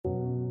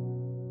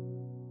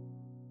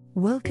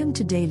Welcome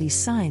to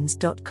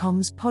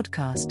dailysigns.com's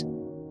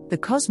podcast. The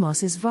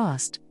cosmos is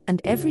vast,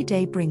 and every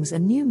day brings a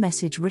new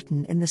message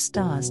written in the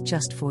stars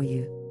just for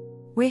you.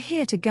 We're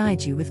here to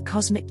guide you with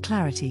cosmic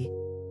clarity.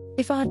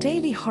 If our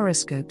daily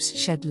horoscopes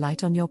shed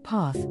light on your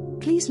path,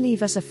 please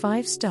leave us a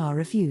 5-star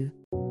review.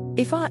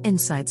 If our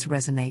insights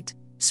resonate,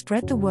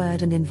 spread the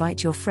word and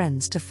invite your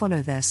friends to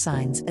follow their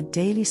signs at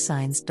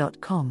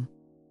dailysigns.com.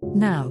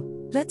 Now,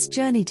 let's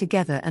journey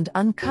together and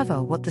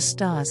uncover what the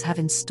stars have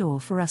in store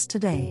for us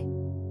today.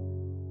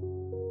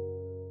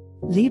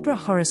 Libra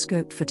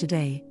horoscope for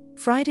today,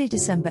 Friday,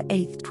 December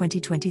 8,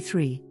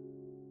 2023.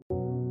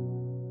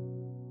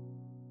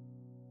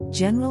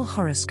 General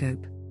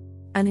horoscope.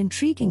 An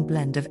intriguing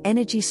blend of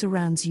energy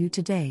surrounds you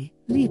today,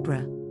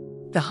 Libra.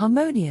 The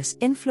harmonious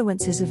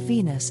influences of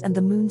Venus and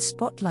the Moon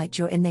spotlight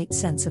your innate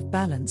sense of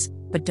balance,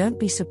 but don't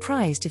be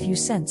surprised if you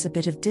sense a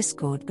bit of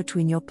discord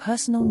between your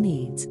personal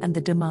needs and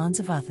the demands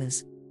of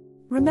others.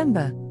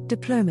 Remember,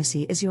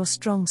 diplomacy is your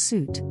strong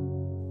suit.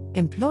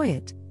 Employ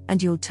it,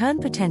 and you'll turn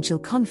potential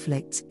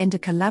conflicts into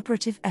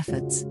collaborative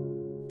efforts.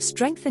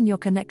 Strengthen your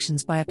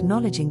connections by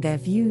acknowledging their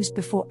views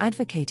before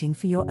advocating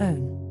for your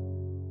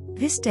own.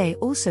 This day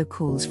also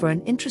calls for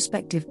an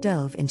introspective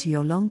delve into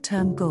your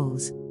long-term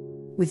goals.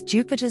 With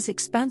Jupiter's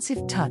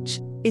expansive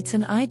touch, it's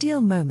an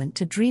ideal moment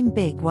to dream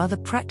big while the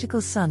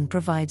practical sun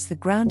provides the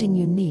grounding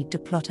you need to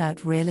plot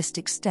out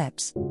realistic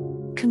steps.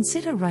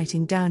 Consider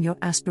writing down your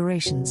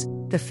aspirations.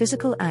 The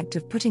physical act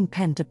of putting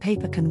pen to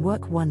paper can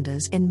work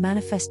wonders in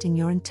manifesting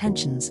your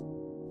intentions.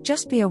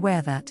 Just be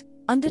aware that,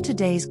 under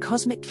today's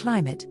cosmic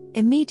climate,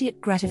 immediate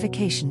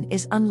gratification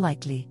is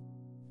unlikely.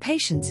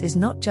 Patience is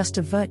not just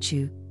a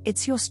virtue,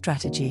 it's your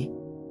strategy.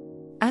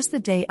 As the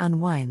day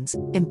unwinds,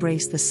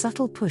 embrace the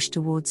subtle push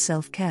towards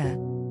self-care.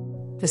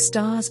 The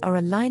stars are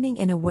aligning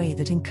in a way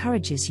that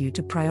encourages you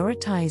to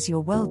prioritize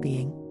your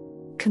well-being.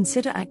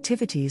 Consider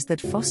activities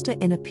that foster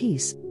inner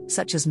peace,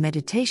 such as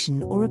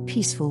meditation or a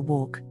peaceful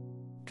walk.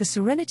 The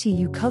serenity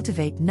you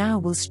cultivate now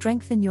will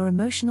strengthen your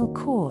emotional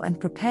core and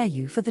prepare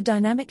you for the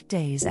dynamic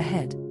days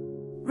ahead.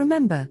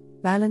 Remember,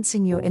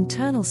 balancing your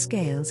internal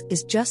scales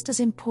is just as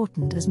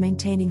important as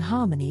maintaining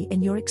harmony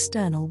in your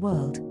external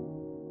world.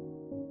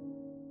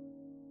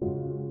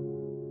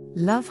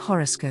 Love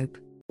horoscope.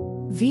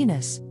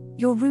 Venus,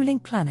 your ruling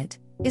planet,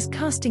 is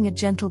casting a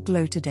gentle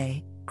glow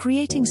today,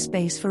 creating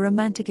space for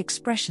romantic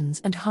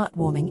expressions and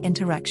heartwarming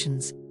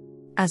interactions.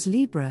 As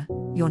Libra,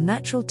 your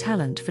natural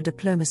talent for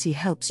diplomacy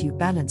helps you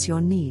balance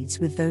your needs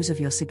with those of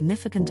your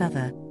significant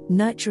other,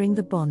 nurturing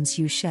the bonds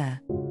you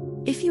share.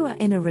 If you are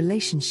in a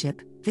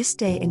relationship, this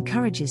day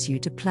encourages you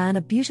to plan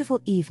a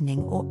beautiful evening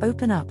or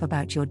open up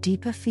about your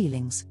deeper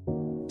feelings.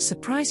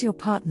 Surprise your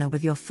partner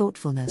with your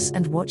thoughtfulness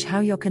and watch how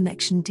your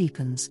connection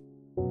deepens.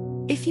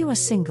 If you are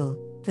single,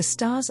 the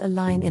stars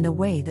align in a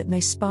way that may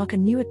spark a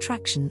new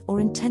attraction or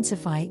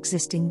intensify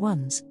existing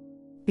ones.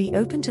 Be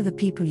open to the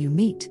people you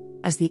meet,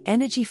 as the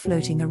energy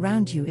floating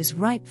around you is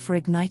ripe for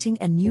igniting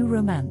a new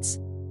romance.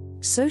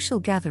 Social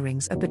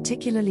gatherings are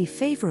particularly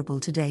favorable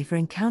today for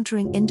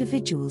encountering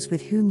individuals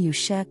with whom you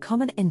share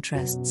common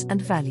interests and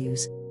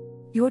values.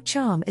 Your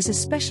charm is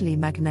especially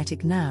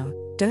magnetic now,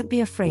 don't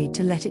be afraid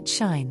to let it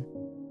shine.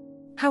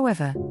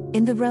 However,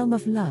 in the realm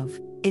of love,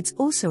 it's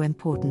also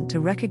important to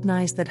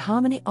recognize that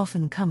harmony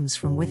often comes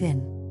from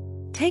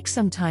within. Take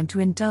some time to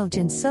indulge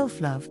in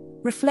self-love,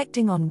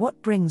 reflecting on what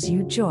brings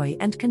you joy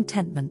and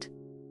contentment.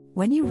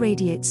 When you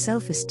radiate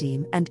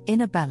self-esteem and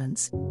inner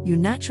balance, you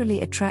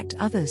naturally attract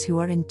others who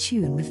are in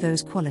tune with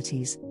those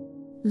qualities.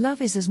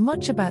 Love is as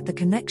much about the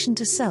connection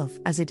to self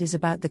as it is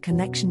about the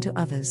connection to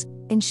others.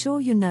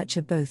 Ensure you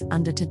nurture both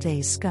under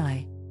today's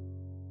sky.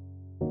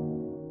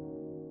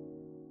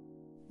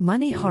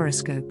 Money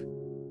horoscope.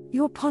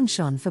 Your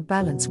penchant for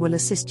balance will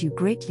assist you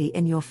greatly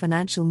in your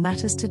financial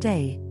matters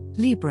today,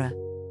 Libra.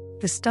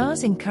 The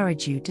stars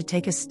encourage you to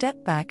take a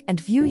step back and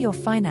view your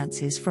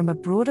finances from a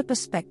broader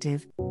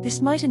perspective.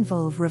 This might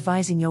involve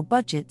revising your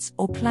budgets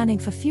or planning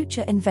for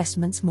future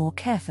investments more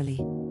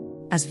carefully.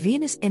 As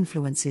Venus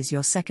influences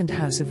your second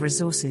house of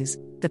resources,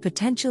 the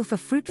potential for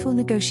fruitful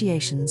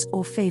negotiations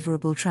or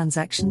favorable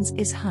transactions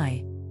is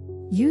high.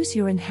 Use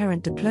your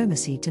inherent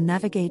diplomacy to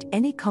navigate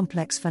any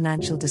complex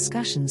financial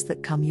discussions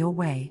that come your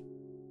way.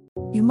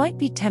 You might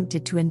be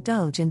tempted to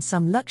indulge in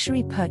some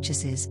luxury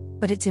purchases,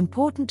 but it's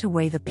important to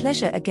weigh the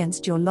pleasure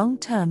against your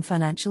long-term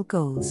financial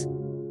goals.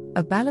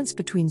 A balance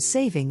between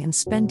saving and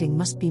spending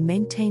must be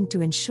maintained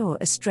to ensure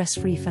a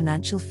stress-free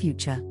financial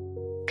future.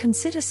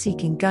 Consider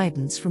seeking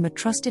guidance from a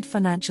trusted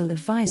financial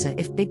advisor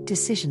if big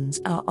decisions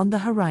are on the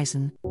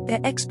horizon. Their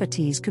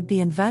expertise could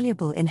be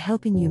invaluable in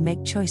helping you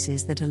make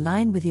choices that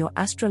align with your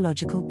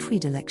astrological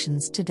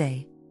predilections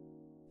today.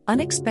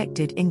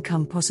 Unexpected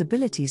income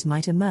possibilities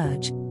might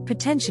emerge,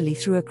 potentially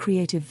through a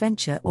creative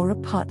venture or a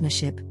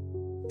partnership.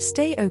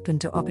 Stay open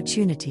to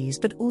opportunities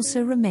but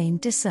also remain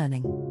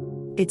discerning.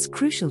 It's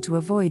crucial to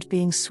avoid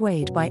being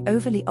swayed by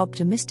overly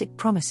optimistic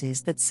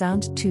promises that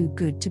sound too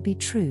good to be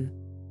true.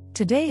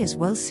 Today is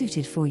well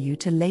suited for you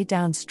to lay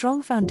down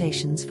strong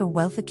foundations for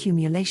wealth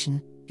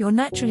accumulation. Your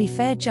naturally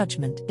fair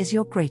judgment is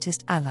your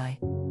greatest ally.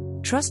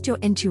 Trust your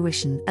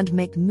intuition and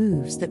make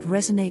moves that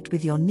resonate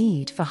with your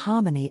need for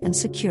harmony and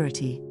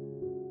security.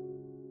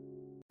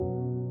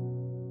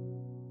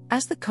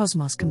 As the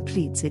cosmos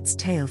completes its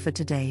tale for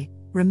today,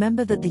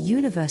 remember that the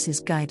universe's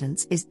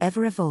guidance is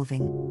ever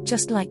evolving,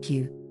 just like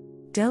you.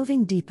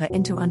 Delving deeper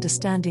into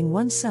understanding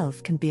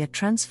oneself can be a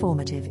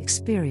transformative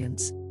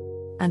experience.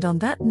 And on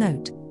that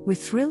note, we're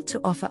thrilled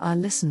to offer our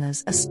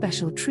listeners a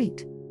special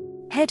treat.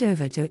 Head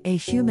over to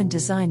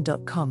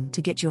ahumandesign.com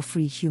to get your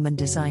free human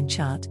design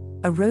chart,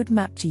 a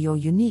roadmap to your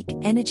unique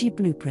energy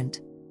blueprint.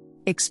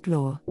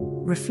 Explore,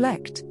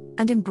 reflect,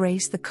 and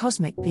embrace the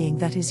cosmic being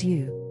that is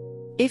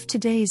you. If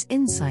today's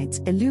insights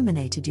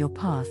illuminated your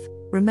path,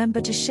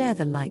 remember to share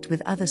the light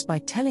with others by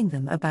telling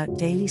them about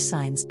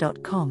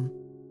dailysigns.com.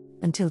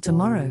 Until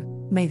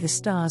tomorrow, may the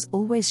stars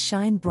always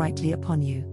shine brightly upon you.